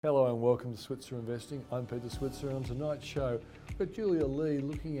Hello and welcome to Switzer Investing. I'm Peter Switzer, and on tonight's show, we've got Julia Lee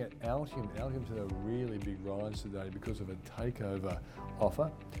looking at Altium. Altium's had a really big rise today because of a takeover offer.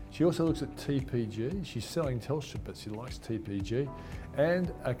 She also looks at TPG. She's selling Telstra, but she likes TPG.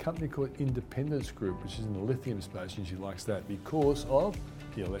 And a company called Independence Group, which is in the lithium space, and she likes that because of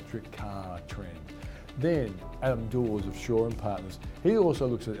the electric car trend. Then Adam Dawes of Shaw & Partners. He also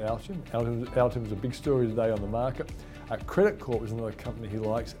looks at Altium. Altium's a big story today on the market. Credit Corp is another company he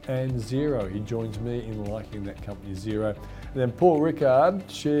likes, and Xero. He joins me in liking that company, Xero. And then Paul Rickard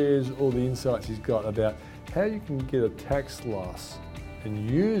shares all the insights he's got about how you can get a tax loss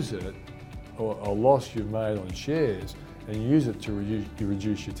and use it, or a loss you've made on shares, and use it to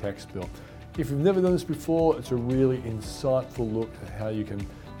reduce your tax bill. If you've never done this before, it's a really insightful look at how you can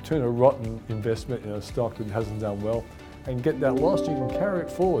turn a rotten investment in a stock that hasn't done well and get that loss. You can carry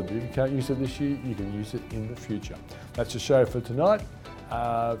it forward. If you can't use it this year, you can use it in the future. That's the show for tonight.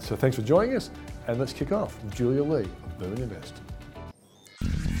 So thanks for joining us, and let's kick off with Julia Lee of Burman Invest.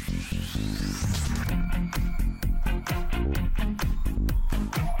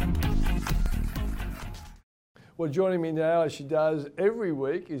 Well, joining me now, as she does every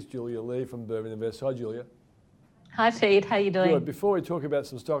week, is Julia Lee from Burman Invest. Hi, Julia. Hi, Pete. How you doing? Good. Before we talk about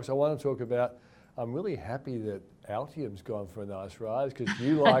some stocks, I want to talk about, I'm really happy that Altium's gone for a nice rise because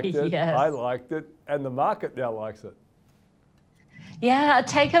you liked it, Yes. I liked it, and the market now likes it. Yeah, a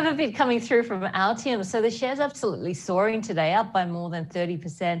takeover bid coming through from Altium. So the share's absolutely soaring today, up by more than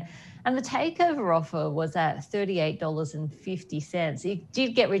 30%. And the takeover offer was at $38.50. It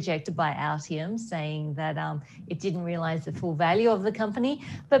did get rejected by Altium, saying that it didn't realise the full value of the company.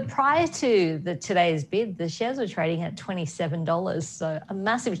 But prior to today's bid, the shares were trading at $27. So a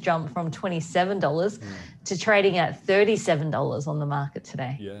massive jump from $27 to trading at $37 on the market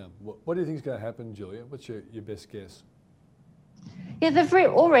today. Yeah. What do you think is going to happen, Julia? What's your best guess? Yeah, they've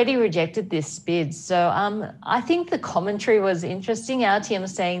already rejected this bid. So I think the commentary was interesting. Altium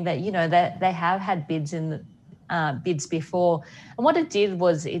saying that, that they have had bids bids before. And what it did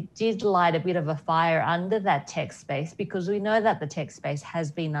was it did light a bit of a fire under that tech space, because we know that the tech space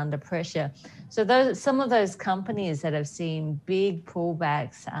has been under pressure. So some of those companies that have seen big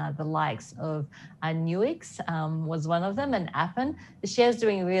pullbacks, the likes of Nuix was one of them, and Appen, the share's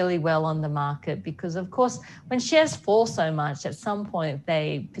doing really well on the market because, of course, when shares fall so much, at some point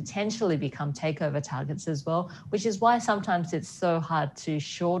they potentially become takeover targets as well, which is why sometimes it's so hard to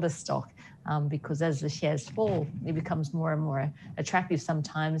short a stock. Because as the shares fall, it becomes more and more attractive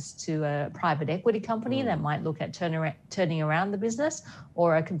sometimes to a private equity company that might look at turning around the business,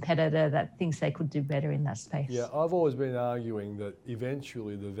 or a competitor that thinks they could do better in that space. Yeah, I've always been arguing that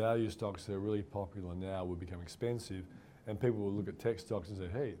eventually the value stocks that are really popular now will become expensive, and people will look at tech stocks and say,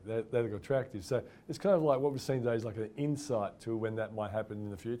 hey, they look attractive. So it's kind of like what we've seen today is like an insight to when that might happen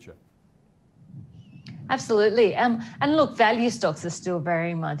in the future. Absolutely. And look, value stocks are still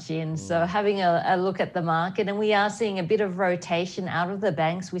very much in. So having a look at the market, and we are seeing a bit of rotation out of the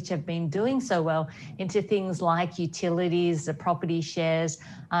banks, which have been doing so well, into things like utilities, the property shares,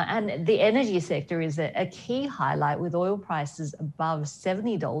 and the energy sector is a key highlight, with oil prices above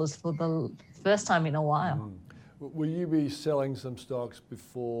 $70 for the first time in a while. Will you be selling some stocks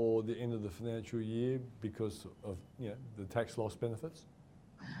before the end of the financial year because of the tax loss benefits?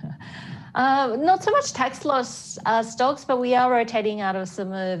 Not so much tax loss stocks, but we are rotating out of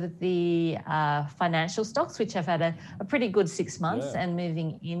some of the financial stocks, which have had a pretty good 6 months, and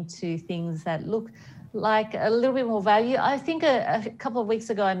moving into things that look like a little bit more value. I think a couple of weeks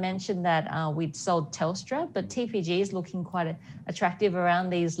ago I mentioned that we'd sold Telstra, but TPG is looking quite attractive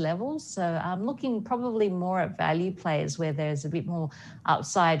around these levels. So I'm looking probably more at value plays where there's a bit more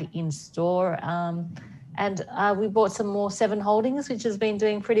upside in store. And we bought some more Seven Holdings, which has been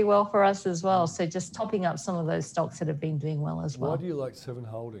doing pretty well for us as well. So just topping up some of those stocks that have been doing well as well. Why do you like Seven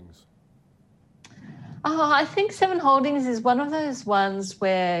Holdings? I think Seven Holdings is one of those ones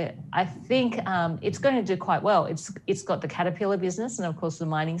where I think it's going to do quite well. It's got the Caterpillar business, and of course the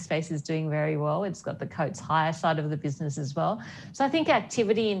mining space is doing very well. It's got the Coates Hire side of the business as well. So I think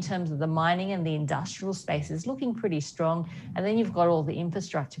activity in terms of the mining and the industrial space is looking pretty strong. And then you've got all the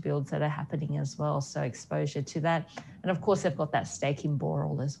infrastructure builds that are happening as well, so exposure to that. And of course they've got that stake in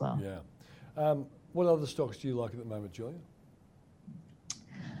Boral as well. Yeah. What other stocks do you like at the moment, Julia?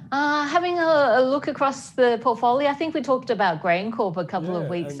 Having a look across the portfolio, I think we talked about GrainCorp a couple of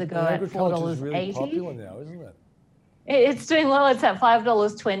weeks ago at $4.80. It's really popular now, isn't it? It's doing well. It's at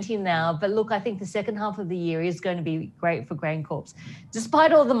 $5.20 now. But look, I think the second half of the year is going to be great for GrainCorp.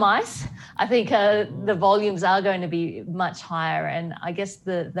 Despite all the mice, I think the volumes are going to be much higher. And I guess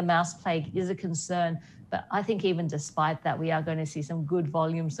the mouse plague is a concern But I think even despite that, we are going to see some good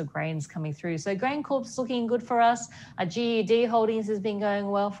volumes of grains coming through. So GrainCorp's looking good for us. GED Holdings has been going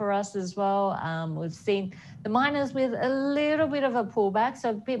well for us as well. We've seen the miners with a little bit of a pullback, so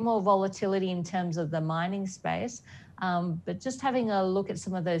a bit more volatility in terms of the mining space. But just having a look at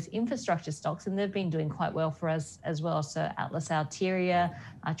some of those infrastructure stocks, and they've been doing quite well for us as well. So Atlas Arteria,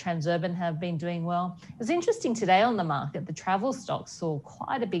 Transurban have been doing well. It was interesting today on the market, the travel stocks saw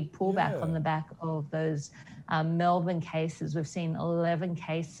quite a big pullback on the back of those Melbourne cases. We've seen 11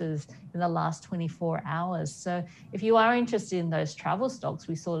 cases in the last 24 hours. So if you are interested in those travel stocks,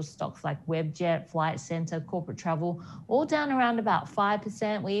 we saw stocks like Webjet, Flight Centre, Corporate Travel, all down around about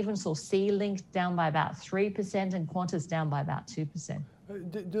 5%. We even saw C-Link down by about 3% and Qantas down by about 2%.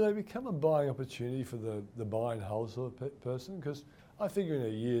 Do they become a buying opportunity for the buy and hold sort of person? Because I figure in a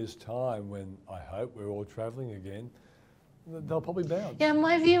year's time, when I hope we're all travelling again, they'll probably bounce. Yeah,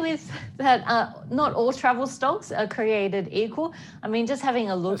 my view is that not all travel stocks are created equal. I mean, just having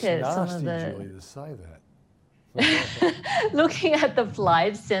a look at some of the... That's nasty, Julie, to say that. Looking at the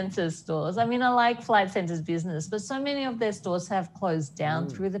Flight Centre stores, I mean, I like Flight Centre's business, but so many of their stores have closed down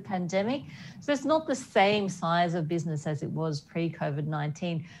through the pandemic. So it's not the same size of business as it was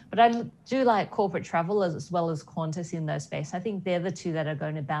pre-COVID-19. But I do like Corporate Travel as well as Qantas in those space. I think they're the two that are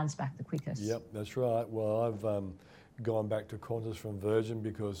going to bounce back the quickest. Yep, that's right. Well, I've gone back to Qantas from Virgin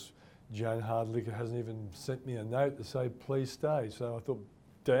because Jane Hardlicker hasn't even sent me a note to say, please stay. So I thought,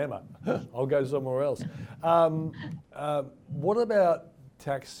 damn it, I'll go somewhere else. What about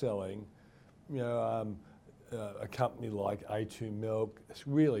tax selling? You know, a company like A2 Milk has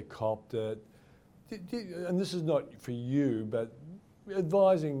really copped it. And this is not for you, but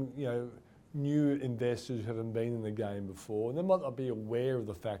advising, you know, new investors who haven't been in the game before, and they might not be aware of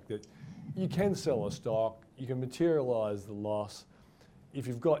the fact that you can sell a stock, you can materialise the loss. If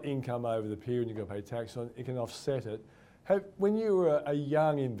you've got income over the period and you've got to pay tax on it, you can offset it. When you were a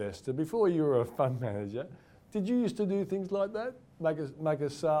young investor, before you were a fund manager, did you used to do things like that?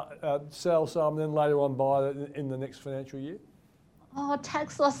 Sell some, then later on buy it in the next financial year? Oh,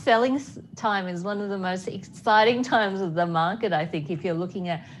 tax loss selling time is one of the most exciting times of the market, I think, if you're looking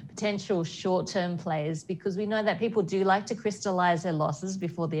at potential short-term plays, because we know that people do like to crystallize their losses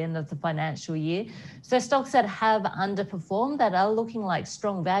before the end of the financial year. So stocks that have underperformed, that are looking like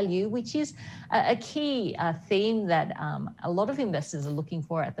strong value, which is a key theme that a lot of investors are looking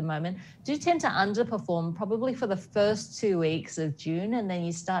for at the moment, do tend to underperform probably for the first 2 weeks of June, and then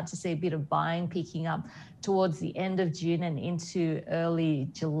you start to see a bit of buying picking up towards the end of June and into early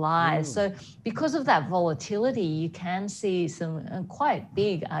July. So because of that volatility, you can see some quite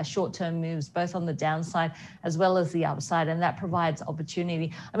big short-term moves, both on the downside as well as the upside, and that provides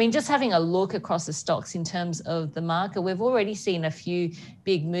opportunity. I mean, just having a look across the stocks in terms of the market, we've already seen a few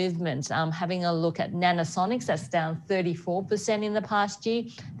big movements. Having a look at Nanosonics, that's down 34% in the past year.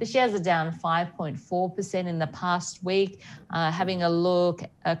 The shares are down 5.4% in the past week. Having a look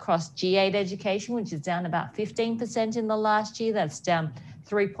across G8 Education, which is down about 15% in the last year, that's down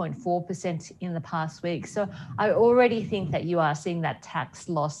 3.4% in the past week. So I already think that you are seeing that tax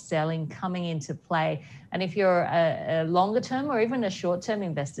loss selling coming into play. And if you're a longer term or even a short term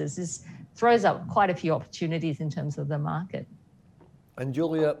investor, this throws up quite a few opportunities in terms of the market. And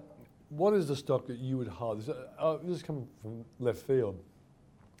Julia, what is the stock that you would hold? This is coming from left field.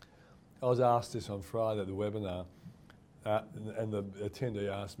 I was asked this on Friday at the webinar, and the attendee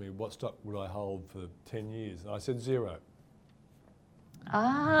asked me, what stock would I hold for 10 years? And I said zero.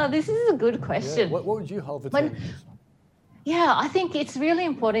 This is a good question. Yeah. What would you hold for 10 years? Yeah, I think it's really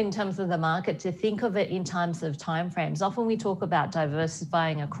important in terms of the market to think of it in terms of timeframes. Often we talk about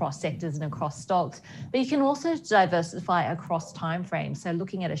diversifying across sectors and across stocks, but you can also diversify across timeframes. So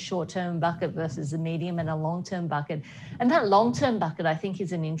looking at a short-term bucket versus a medium and a long-term bucket. And that long-term bucket, I think,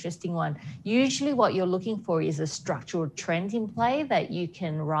 is an interesting one. Usually what you're looking for is a structural trend in play that you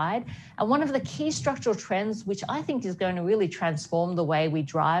can ride. And one of the key structural trends, which I think is going to really transform the way we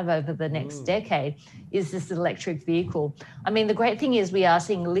drive over the next decade, is this electric vehicle. I mean, the great thing is we are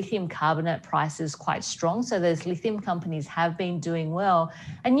seeing lithium carbonate prices quite strong. So those lithium companies have been doing well.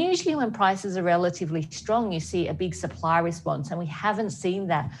 And usually when prices are relatively strong, you see a big supply response. And we haven't seen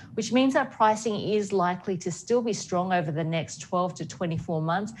that, which means that pricing is likely to still be strong over the next 12 to 24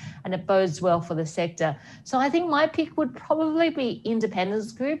 months. And it bodes well for the sector. So I think my pick would probably be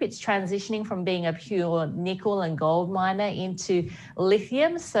Independence Group. It's transitioning from being a pure nickel and gold miner into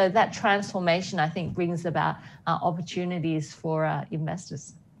lithium. So that transformation, I think, brings about opportunities for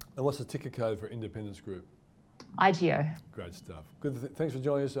investors. And what's the ticker code for Independence Group? IGO. Great stuff. Good. Thanks for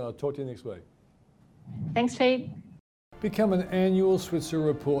joining us. I'll talk to you next week. Thanks, Pete. Become an annual Switzer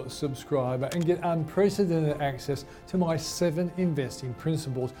Report subscriber and get unprecedented access to my 7 investing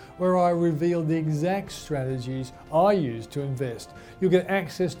principles, where I reveal the exact strategies I use to invest. You'll get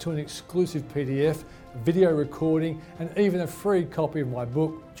access to an exclusive PDF, video recording, and even a free copy of my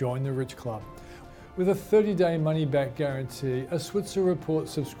book, Join the Rich Club. With a 30-day money-back guarantee, a Switzer Report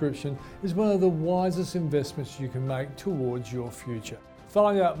subscription is one of the wisest investments you can make towards your future.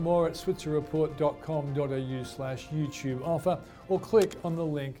 Find out more at switzerreport.com.au/YouTube offer, or click on the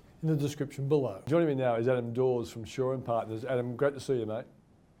link in the description below. Joining me now is Adam Dawes from Shaw and Partners. Adam, great to see you, mate.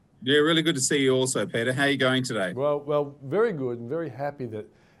 Yeah, really good to see you also, Peter. How are you going today? Well, very good, and very happy that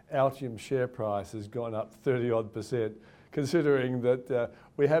Altium share price has gone up 30-odd%, considering that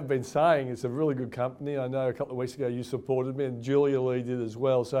we have been saying it's a really good company. I know a couple of weeks ago you supported me, and Julia Lee did as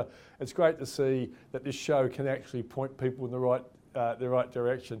well. So it's great to see that this show can actually point people in the right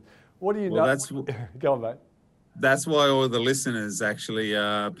direction. What do you know? Go on, mate. That's why all the listeners actually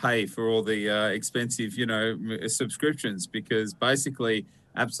pay for all the expensive, subscriptions, because basically,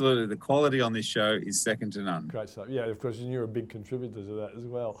 absolutely, the quality on this show is second to none. Great stuff. Yeah, of course, and you're a big contributor to that as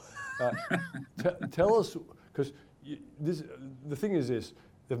well. Tell us, because the thing is this,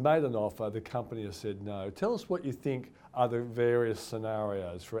 they've made an offer, the company has said no. Tell us what you think are the various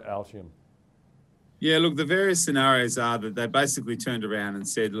scenarios for Altium. Yeah, look, the various scenarios are that they basically turned around and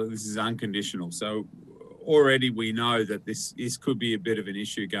said, look, this is unconditional. So already we know that this could be a bit of an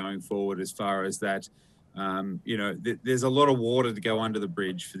issue going forward as far as that, there's a lot of water to go under the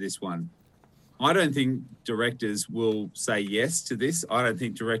bridge for this one. I don't think directors will say yes to this. I don't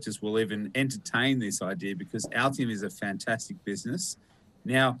think directors will even entertain this idea, because Altium is a fantastic business.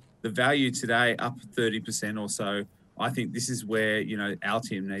 Now, the value today up 30% or so. I think this is where,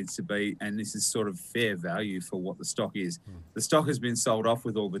 Altium needs to be, and this is sort of fair value for what the stock is. The stock has been sold off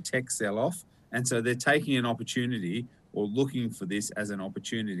with all the tech sell-off, and so they're taking an opportunity, or looking for this as an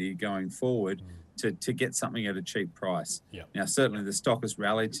opportunity going forward to get something at a cheap price. Yeah. Now, certainly the stock has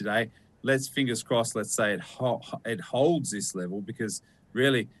rallied today. Let's fingers crossed, let's say it holds this level, because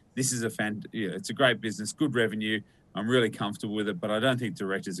really this is it's a great business, good revenue. I'm really comfortable with it, but I don't think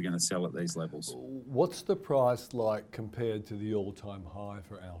directors are going to sell at these levels. What's the price like compared to the all-time high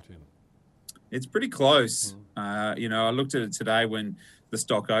for Altium? It's pretty close. I looked at it today when the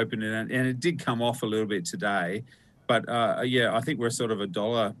stock opened, and it did come off a little bit today. But I think we're sort of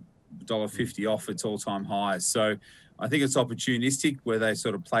 $1.50 off its all-time highs. So I think it's opportunistic where they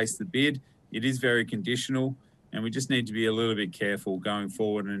sort of place the bid. It is very conditional, and we just need to be a little bit careful going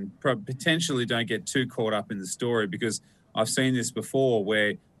forward, and potentially don't get too caught up in the story, because I've seen this before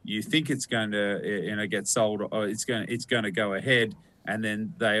where you think it's going to get sold, or it's going to go ahead, and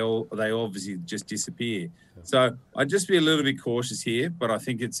then they obviously just disappear. So I'd just be a little bit cautious here, but I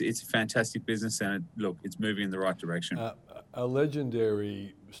think it's a fantastic business, and it's moving in the right direction. A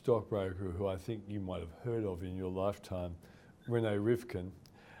legendary stockbroker who I think you might have heard of in your lifetime, Rene Rivkin.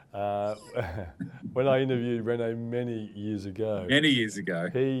 When I interviewed Rene many years ago,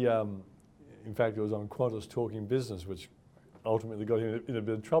 he, in fact, it was on Qantas Talking Business, which ultimately got him in a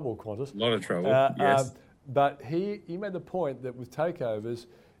bit of trouble, Qantas. A lot of trouble, yes. But he made the point that with takeovers,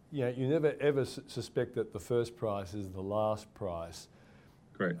 you never ever suspect that the first price is the last price.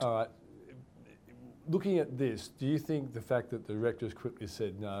 Correct. All right. Looking at this, do you think the fact that the directors quickly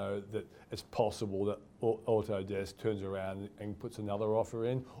said no, that it's possible that Autodesk turns around and puts another offer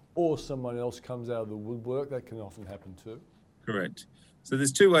in, or someone else comes out of the woodwork? That can often happen too. Correct. So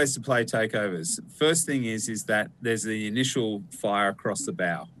there's two ways to play takeovers. First thing is that there's the initial fire across the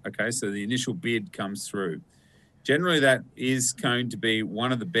bow. Okay, so the initial bid comes through. Generally, that is going to be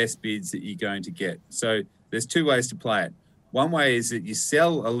one of the best bids that you're going to get. So there's two ways to play it. One way is that you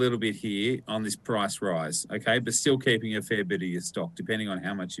sell a little bit here on this price rise, okay, but still keeping a fair bit of your stock, depending on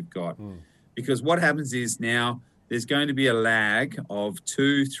how much you've got. Because what happens is now there's going to be a lag of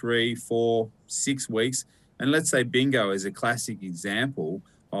 2, 3, 4, 6 weeks. And let's say Bingo is a classic example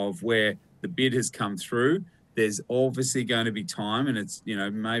of where the bid has come through. There's obviously going to be time, and it's,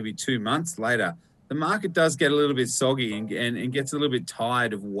 maybe 2 months later. The market does get a little bit soggy and gets a little bit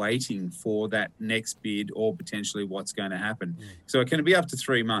tired of waiting for that next bid or potentially what's going to happen. So it can be up to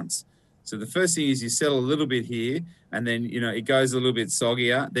 3 months. So the first thing is you sell a little bit here, and then, it goes a little bit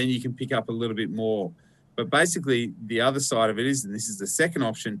soggier. Then you can pick up a little bit more. But basically the other side of it is, and this is the second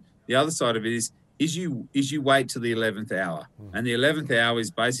option, the other side of it is you wait till the 11th hour. And the 11th hour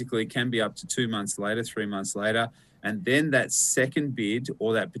is basically can be up to 2 months later, 3 months later. And then that second bid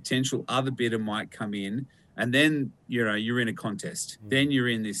or that potential other bidder might come in, and then, you're in a contest. Then you're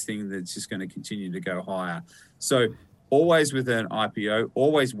in this thing that's just going to continue to go higher. So always with an IPO,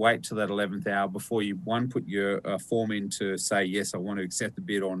 always wait till that 11th hour before you, one, put your form in to say, yes, I want to accept the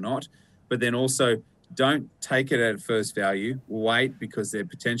bid or not. But then also don't take it at first value. Wait, because they're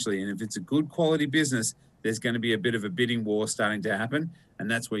potentially, and if it's a good quality business, there's going to be a bit of a bidding war starting to happen. And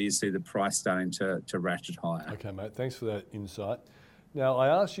that's where you see the price starting to ratchet higher. Okay, mate. Thanks for that insight. Now, I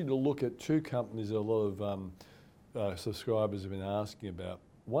asked you to look at two companies that a lot of subscribers have been asking about.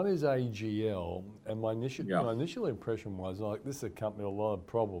 One is AGL, and my initial impression was, like, this is a company with a lot of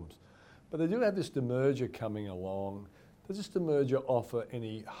problems. But they do have this demerger coming along. Does this demerger offer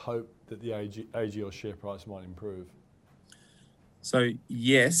any hope that the AGL share price might improve? So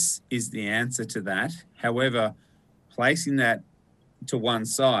yes is the answer to that. However, placing that to one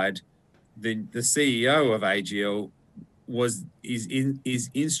side, the CEO of AGL is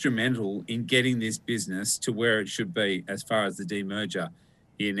instrumental in getting this business to where it should be as far as the demerger.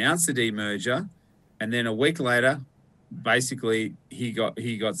 He announced the demerger, and then a week later, basically he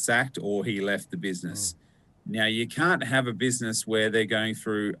got sacked or he left the business. Now, you can't have a business where they're going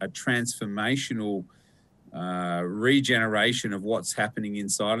through a transformational regeneration of what's happening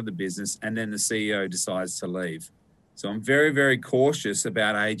inside of the business, and then the CEO decides to leave. So I'm very, very cautious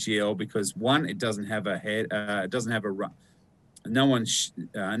about AGL because, one, it doesn't have a head, no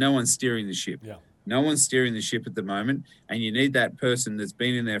one's steering the ship. Yeah. No one's steering the ship at the moment, and you need that person that's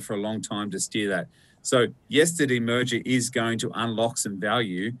been in there for a long time to steer that. So yes, the demerger is going to unlock some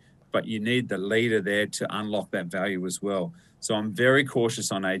value, but you need the leader there to unlock that value as well. So I'm very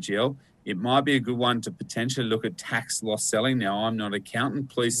cautious on AGL. It might be a good one to potentially look at tax loss selling. Now, I'm not an accountant.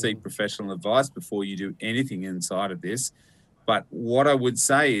 Please seek professional advice before you do anything inside of this. But what I would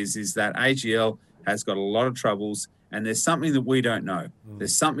say is that AGL has got a lot of troubles, and there's something that we don't know.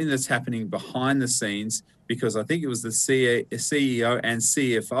 There's something that's happening behind the scenes, because I think it was the CEO and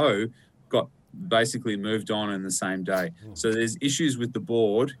CFO got basically moved on in the same day. So there's issues with the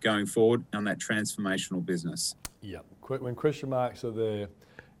board going forward on that transformational business. Yeah. When question marks are there,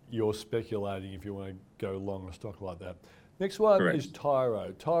 you're speculating if you want to go long a stock like that. Next one Correct. is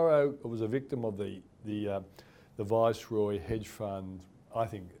Tyro. Tyro was a victim of the Viceroy hedge fund, I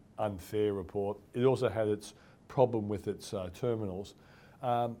think, unfair report. It also had its problem with its terminals.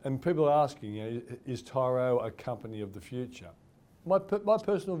 And people are asking, is Tyro a company of the future? My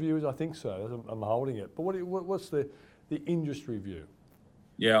personal view is I think so. I'm holding it. But what's the industry view?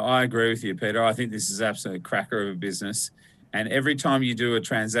 Yeah, I agree with you, Peter. I think this is absolutely a cracker of a business. And every time you do a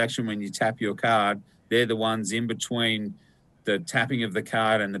transaction, when you tap your card, they're the ones in between the tapping of the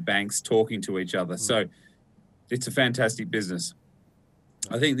card and the banks talking to each other. So it's a fantastic business.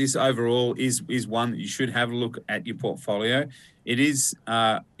 I think this overall is one that you should have a look at your portfolio. It is,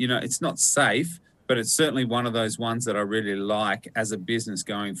 it's not safe, but it's certainly one of those ones that I really like as a business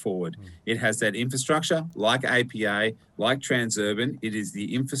going forward. It has that infrastructure, like APA, like Transurban. It is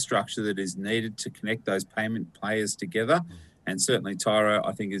the infrastructure that is needed to connect those payment players together. And certainly Tyro,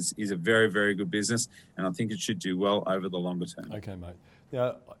 I think, is a very, very good business, and I think it should do well over the longer term. Okay, mate.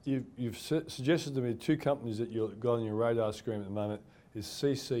 Now, you've suggested to me two companies that you've got on your radar screen at the moment. Is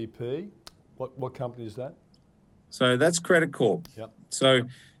CCP. What company is that? So that's Credit Corp. Yep. So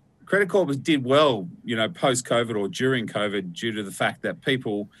Credit Corp did well, post-COVID or during COVID, due to the fact that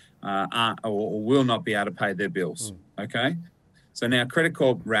people aren't or will not be able to pay their bills. Okay. So now Credit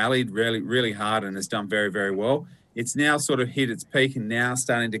Corp rallied really, really hard and has done very, very well. It's now sort of hit its peak and now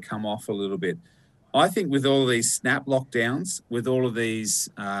starting to come off a little bit. I think with all of these snap lockdowns, with all of these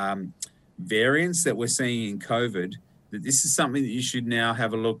variants that we're seeing in COVID, that this is something that you should now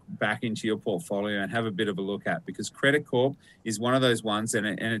have a look back into your portfolio and have a bit of a look at, because Credit Corp is one of those ones, and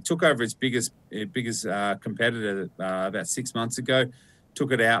it took over its biggest competitor about 6 months ago,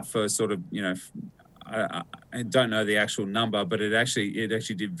 took it out for sort of, I don't know the actual number, but it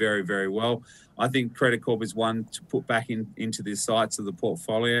actually did very, very well. I think Credit Corp is one to put back into the sights of the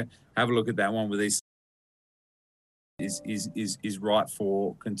portfolio. Have a look at that one with these. Is right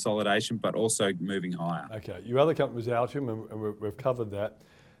for consolidation, but also moving higher. Okay, your other company was Altium, and we've covered that.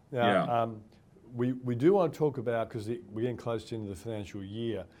 Now, we do want to talk about, because we're getting close to the end of the financial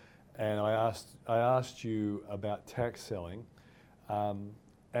year, and I asked you about tax selling,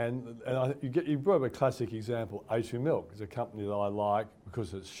 you brought up a classic example. A2 Milk is a company that I like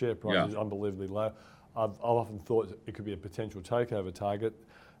because its share price is unbelievably low. I've often thought it could be a potential takeover target,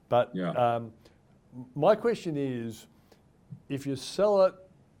 but my question is, if you sell it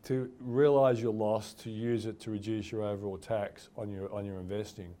to realise your loss, to use it to reduce your overall tax on your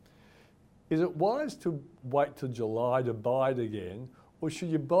investing, is it wise to wait till July to buy it again, or should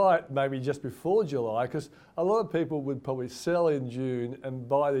you buy it maybe just before July? Because a lot of people would probably sell in June and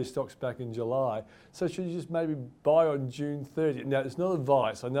buy these stocks back in July. So should you just maybe buy on June 30th? Now, it's not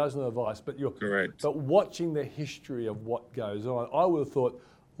advice. I know it's not advice, but you're correct. But watching the history of what goes on, I would have thought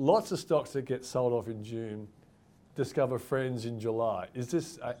lots of stocks that get sold off in June discover friends in July. Is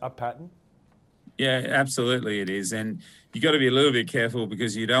this a pattern? Yeah, absolutely it is. And you got to be a little bit careful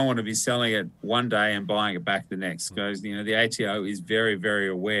because you don't want to be selling it one day and buying it back the next, because, you know, the ATO is very, very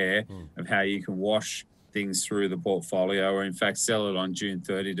aware of how you can wash things through the portfolio, or in fact sell it on June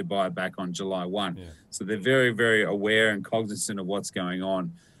 30 to buy it back on July 1. Yeah. So they're very, very aware and cognizant of what's going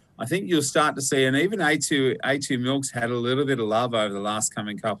on. I think you'll start to see, and even A2 Milk's had a little bit of love over the last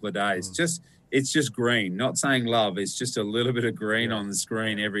coming couple of days. It's just green, not saying love. It's just a little bit of green on the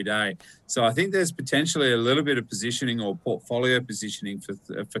screen every day. So I think there's potentially a little bit of positioning or portfolio positioning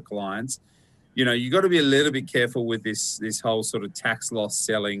for clients. You know, you got to be a little bit careful with this whole sort of tax loss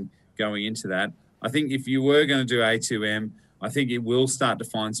selling going into that. I think if you were going to do A2M, I think it will start to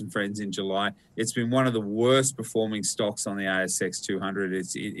find some friends in July. It's been one of the worst performing stocks on the ASX 200.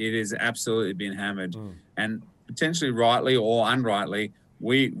 It has absolutely been hammered, and potentially rightly or unrightly.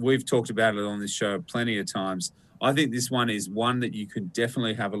 We've talked about it on this show plenty of times. I think this one is one that you could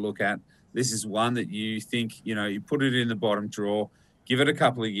definitely have a look at. This is one that you think, you know, you put it in the bottom drawer, give it a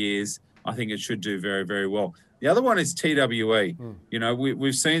couple of years. I think it should do very, very well. The other one is TWE. You know,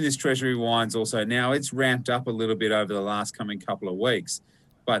 we've seen this Treasury Wines also. Now it's ramped up a little bit over the last coming couple of weeks,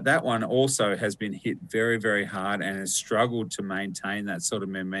 but that one also has been hit very, very hard and has struggled to maintain that sort of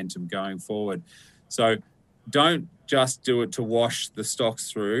momentum going forward. So don't just do it to wash the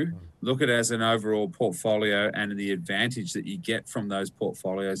stocks through. Look at it as an overall portfolio and the advantage that you get from those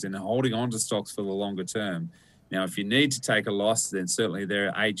portfolios and holding on to stocks for the longer term. Now, if you need to take a loss, then certainly there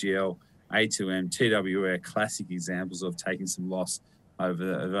are AGL, A2M, TWE are classic examples of taking some loss over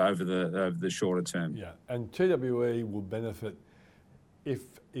the shorter term. Yeah, and TWE will benefit if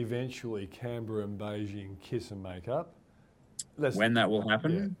eventually Canberra and Beijing kiss and make up. When that will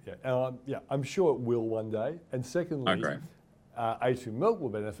happen? Yeah, I'm sure it will one day. And secondly, A2 Milk will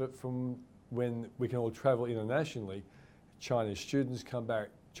benefit from when we can all travel internationally. Chinese students come back,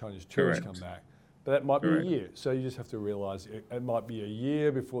 Chinese tourists come back. But that might be a year. So you just have to realise it might be a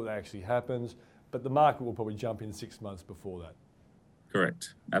year before that actually happens, but the market will probably jump in 6 months before that.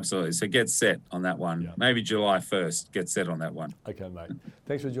 Correct. Absolutely. So get set on that one. Yeah. Maybe July 1st, get set on that one. Okay, mate.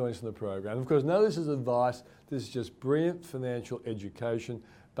 Thanks for joining us on the program. Of course, none of this is advice. This is just brilliant financial education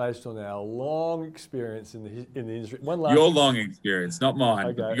based on our long experience in the industry. Your long experience, not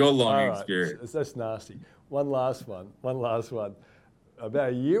mine. Okay. Your long experience. That's nasty. One last one. About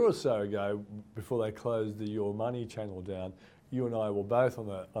a year or so ago, before they closed the Your Money channel down, you and I were both on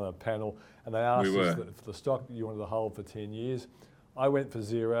a panel, and they asked us for the stock that you wanted to hold for 10 years. I went for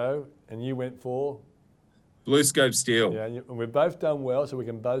Xero, and you went for? BlueScope Steel. Yeah, and we've both done well, so we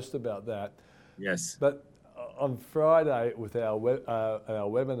can boast about that. Yes. But on Friday, with our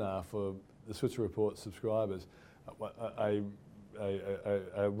webinar for the Switzer Report subscribers, a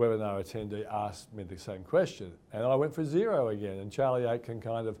webinar attendee asked me the same question, and I went for Xero again, and Charlie Aitken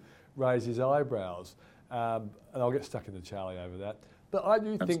kind of raised his eyebrows, and I'll get stuck into Charlie over that. But I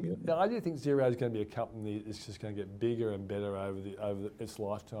do think Xero is going to be a company that's just going to get bigger and better over its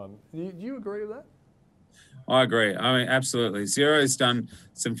lifetime. Do you agree with that? I agree. I mean, absolutely. Xero's done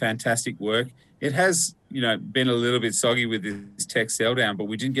some fantastic work. It has, been a little bit soggy with this tech sell down, but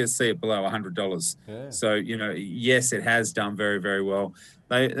we didn't get to see it below $100. Yeah. So, yes, it has done very, very well.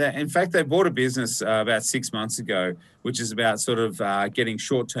 In fact, they bought a business about 6 months ago, which is about sort of getting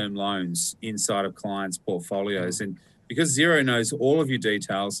short-term loans inside of clients' portfolios. And because Xero knows all of your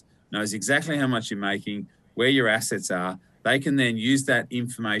details, knows exactly how much you're making, where your assets are, they can then use that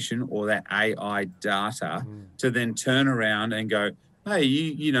information or that AI data to then turn around and go, hey,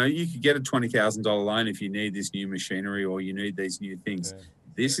 you could get a $20,000 loan if you need this new machinery or you need these new things. Yeah.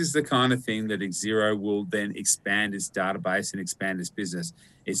 This is the kind of thing that Xero will then expand its database and expand its business.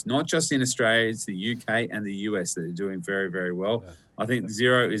 It's not just in Australia, it's the UK and the US that are doing very, very well. Yeah. I think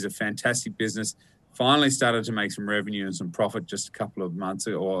Xero is a fantastic business. Finally started to make some revenue and some profit just a couple of months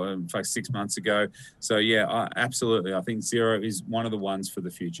ago, or in fact 6 months ago. So yeah, absolutely. I think Xero is one of the ones for the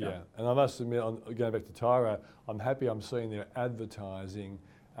future. Yeah, and I must admit, going back to Tyro, I'm happy I'm seeing their advertising,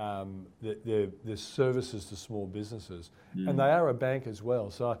 their services to small businesses. And they are a bank as well.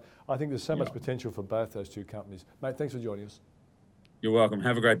 So I think there's so much potential for both those two companies. Mate, thanks for joining us. You're welcome.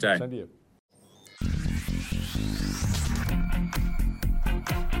 Have a great day. Same to you.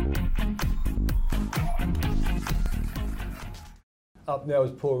 Up now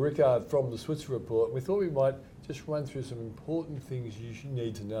is Paul Rickard from the Switzer Report. We thought we might just run through some important things you should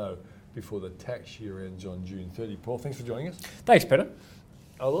need to know before the tax year ends on June 30. Paul, thanks for joining us. Thanks, Peter.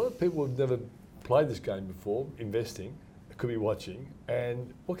 A lot of people have never played this game before, investing, could be watching,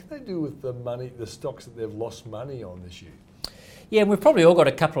 and what can they do with the money, the stocks that they've lost money on this year? Yeah, we've probably all got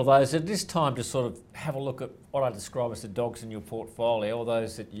a couple of those. It is time to sort of have a look at what I describe as the dogs in your portfolio, or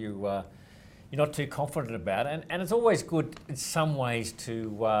those that you're not too confident about. And it's always good in some ways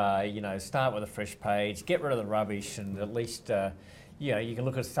to start with a fresh page, get rid of the rubbish, and at least you can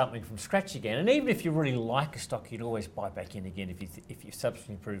look at something from scratch again. And even if you really like a stock, you'd always buy back in again if you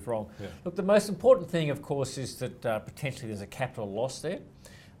subsequently prove wrong. Yeah. Look, the most important thing, of course, is that potentially there's a capital loss there.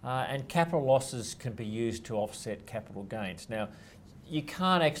 And capital losses can be used to offset capital gains. Now, you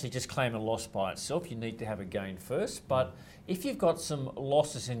can't actually just claim a loss by itself. You need to have a gain first. But if you've got some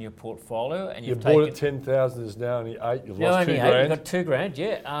losses in your portfolio and you bought at 10,000, there's now only 8. You've lost only 2 8, grand. you've got 2 grand,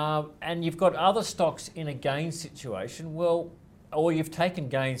 yeah. And you've got other stocks in a gain situation. Well, or you've taken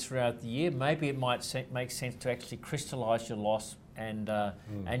gains throughout the year. Maybe it might make sense to actually crystallise your loss and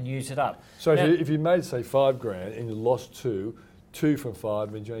use it up. So now, if you made, say, 5 grand and you lost 2 from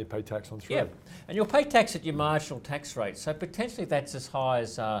 5 means you only pay tax on 3. Yeah, and you'll pay tax at your marginal tax rate. So potentially that's as high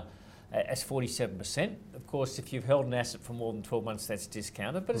as 47%. Of course, if you've held an asset for more than 12 months, that's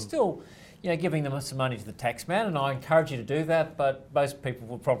discounted. But it's still, giving them some money to the tax man, and I encourage you to do that. But most people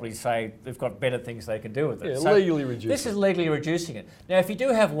will probably say they've got better things they can do with it. Yeah, so legally reducing. This is legally reducing it. Now, if you do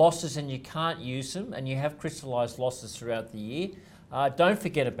have losses and you can't use them, and you have crystallised losses throughout the year, don't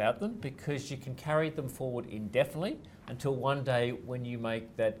forget about them, because you can carry them forward indefinitely until one day when you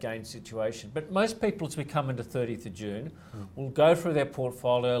make that gain situation. But most people, as we come into 30th of June, will go through their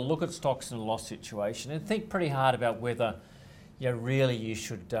portfolio, look at stocks in a loss situation, and think pretty hard about whether really you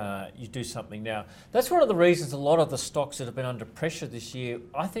should you do something now. That's one of the reasons a lot of the stocks that have been under pressure this year,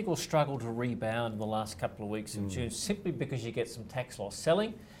 I think, will struggle to rebound in the last couple of weeks of June, simply because you get some tax loss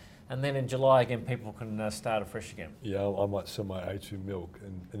selling. And then in July again, people can start afresh again. Yeah, I might sell my A2 milk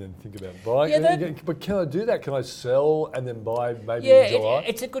and then think about buying. Yeah, but can I do that? Can I sell and then buy maybe in July?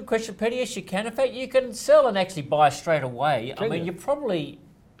 It's a good question, Peter. Yes, you can. In fact, you can sell and actually buy straight away. Can you? You're probably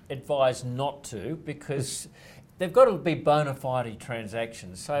advised not to, because they've got to be bona fide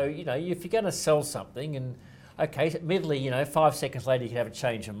transactions. So, if you're going to sell something and, okay, admittedly, 5 seconds later you can have a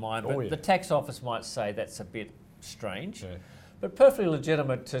change of mind, but the tax office might say that's a bit strange. Yeah. But perfectly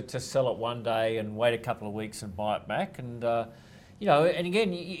legitimate to sell it one day and wait a couple of weeks and buy it back. And, and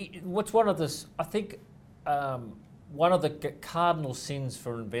again, what's one of the, I think, one of the cardinal sins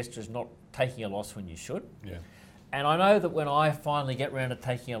for investors not taking a loss when you should. Yeah. And I know that when I finally get around to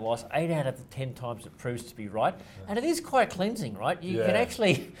taking a loss, 8 out of the 10 times it proves to be right. Yeah. And it is quite cleansing, right? You can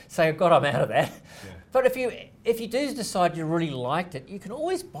actually say, God, I'm out of that. Yeah. But if you do decide you really liked it, you can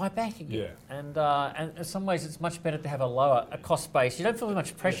always buy back again. Yeah. And in some ways, it's much better to have a cost base. You don't feel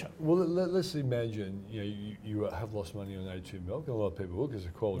much pressure. Yeah. Well, let's imagine you have lost money on A2 milk. A lot of people will, because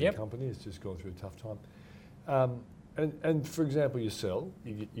it's a quality company. It's just gone through a tough time. And for example, you sell,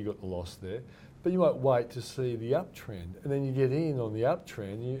 you got the loss there. But you might wait to see the uptrend, and then you get in on the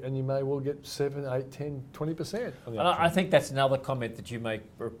uptrend, and you may well get 7, 8, 10, 20% on the uptrend. I think that's another comment that you make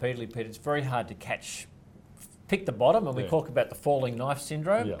repeatedly, Peter. It's very hard to pick the bottom, and we talk about the falling knife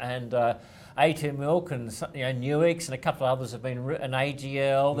syndrome, and A2 Milk and Nuix and a couple of others have been, and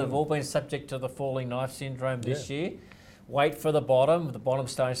AGL, they've all been subject to the falling knife syndrome this year. Wait for the bottom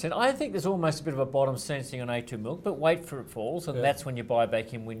starting to send. I think there's almost a bit of a bottom sensing on A2 Milk, but wait for it falls, and that's when you buy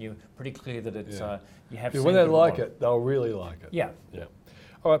back in, when you're pretty clear that it's you have. When they like it, they'll really like it. Yeah. Yeah.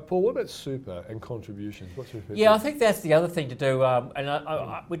 All right, Paul, what about super and contributions? What's super? Yeah, I think that's the other thing to do.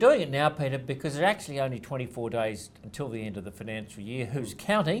 We're doing it now, Peter, because there are actually only 24 days until the end of the financial year. Who's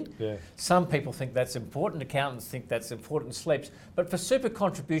counting? Yeah. Some people think that's important. Accountants think that's important. Sleeps. But for super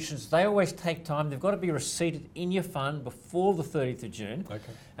contributions, they always take time. They've got to be receipted in your fund before the 30th of June. Okay.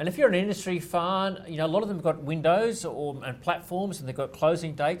 And if you're an industry fund, a lot of them have got windows and platforms, and they've got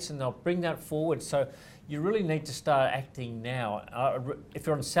closing dates, and they'll bring that forward. So you really need to start acting now. If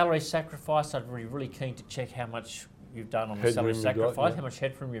you're on salary sacrifice, I'd be really keen to check how much you've done on the salary sacrifice, how much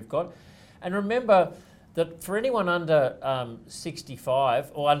headroom you've got. And remember that for anyone under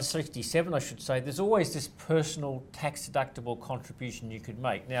 65, or under 67, I should say, there's always this personal tax deductible contribution you could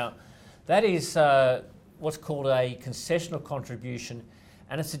make. Now, that is what's called a concessional contribution,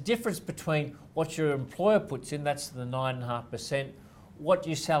 and it's the difference between what your employer puts in, that's the 9.5%, what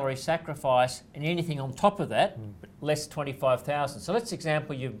you salary sacrifice, and anything on top of that, less $25,000. So let's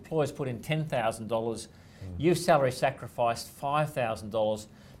example, your employers put in $10,000 You've salary sacrificed $5,000.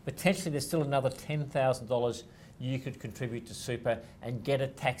 Potentially there's still another $10,000 you could contribute to super and get a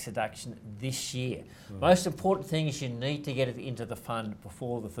tax deduction this year. Most important thing is you need to get it into the fund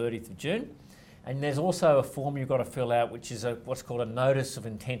before the 30th of June. And there's also a form you've got to fill out, which is what's called a notice of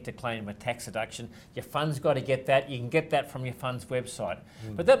intent to claim a tax deduction. Your fund's got to get that. You can get that from your fund's website.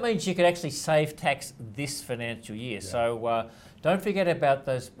 But that means you could actually save tax this financial year. Yeah. So don't forget about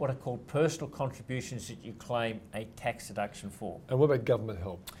those what are called personal contributions that you claim a tax deduction for. And what about government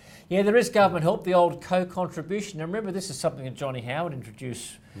help? Yeah, there is government help, the old co-contribution. Now remember, this is something that Johnny Howard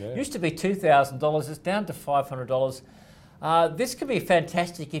introduced. It used to be $2,000, it's down to $500. This can be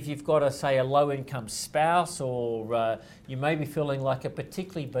fantastic if you've got, say, a low-income spouse, or you may be feeling like a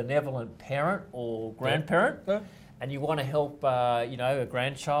particularly benevolent parent or grandparent, and you want to help, a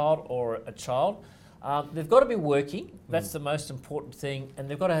grandchild or a child. They've got to be working. That's the most important thing, and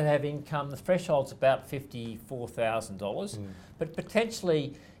they've got to have income. The threshold's about $54,000, but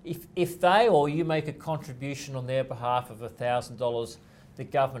potentially, if they or you make a contribution on their behalf of $1,000, the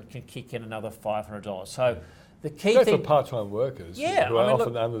government can kick in another $500. So. The key thing for part-time workers who are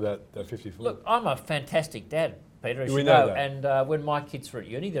often under that 54. Look, I'm a fantastic dad, Peter, as you know. And when my kids were at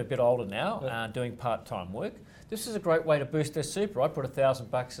uni, they're a bit older now, doing part-time work. This is a great way to boost their super. I put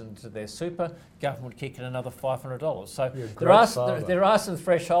 $1,000 into their super, government kick in another $500. So there are some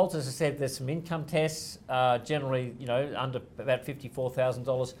thresholds. As I said, there's some income tests, generally, under about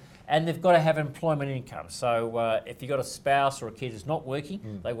 $54,000. And they've got to have employment income. So if you've got a spouse or a kid who's not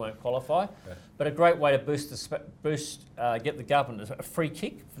working, they won't qualify. Yeah. But a great way to get the government a free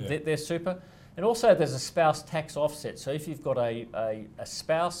kick for their super. And also there's a spouse tax offset. So if you've got a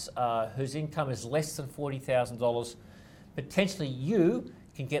spouse whose income is less than $40,000, potentially you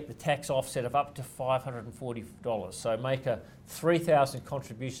can get the tax offset of up to $540. So make a $3,000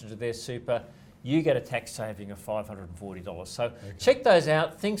 contribution to their super, you get a tax saving of $540. So check those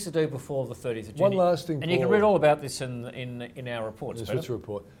out, things to do before the 30th of June. One last thing, and you can read all about this in our reports. In the Switzer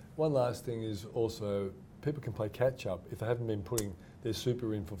report. One last thing is also people can play catch up if they haven't been putting their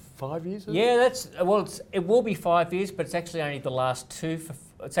super in for 5 years. Yeah, it will be 5 years, but it's actually only the last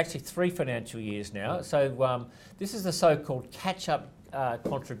it's actually 3 financial years now. Yeah. So this is the so-called catch up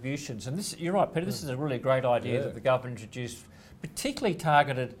contributions, and this, you're right, Peter. This is a really great idea that the government introduced, particularly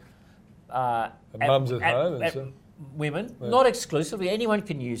targeted. Mums at home at women, not exclusively, anyone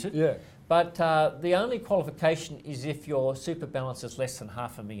can use it. Yeah. But the only qualification is if your super balance is less than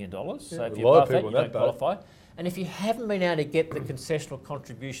 $500,000. So if you're above that, you don't qualify. And if you haven't been able to get the concessional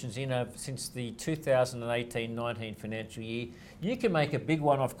contributions in since the 2018-19 financial year, you can make a big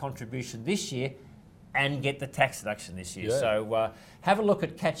one-off contribution this year and get the tax deduction this year. Yeah. So have a look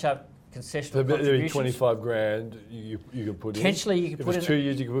at catch-up concessional contributions. 25 grand you could put in. Potentially you could put in. If it's 2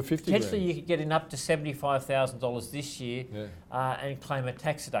 years, you could put 50 grand. Potentially you could get in up to $75,000 this year and claim a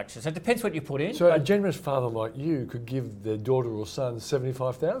tax deduction. So it depends what you put in. So a generous father like you could give their daughter or son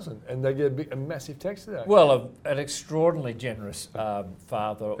 $75,000 and they get a massive tax deduction. Well, an extraordinarily generous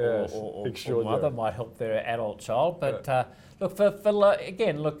father or mother might help their adult child. But look,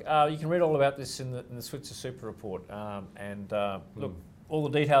 you can read all about this in the Switzer Super Report. Look, all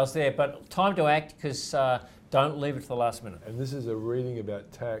the details there, but time to act, because don't leave it to the last minute. And this is a reading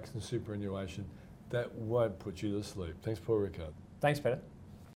about tax and superannuation that won't put you to sleep. Thanks, Paul Rickard. Thanks, Peter.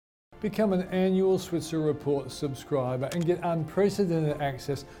 Become an annual Switzer Report subscriber and get unprecedented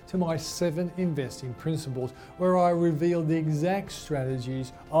access to my 7 investing principles, where I reveal the exact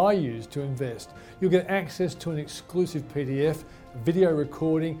strategies I use to invest. You'll get access to an exclusive PDF, video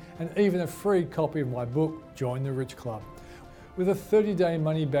recording, and even a free copy of my book, Join the Rich Club. With a 30-day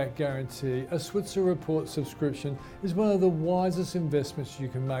money-back guarantee, a Switzer Report subscription is one of the wisest investments you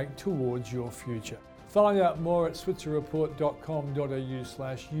can make towards your future. Find out more at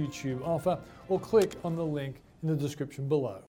switzerreport.com.au/YouTube offer or click on the link in the description below.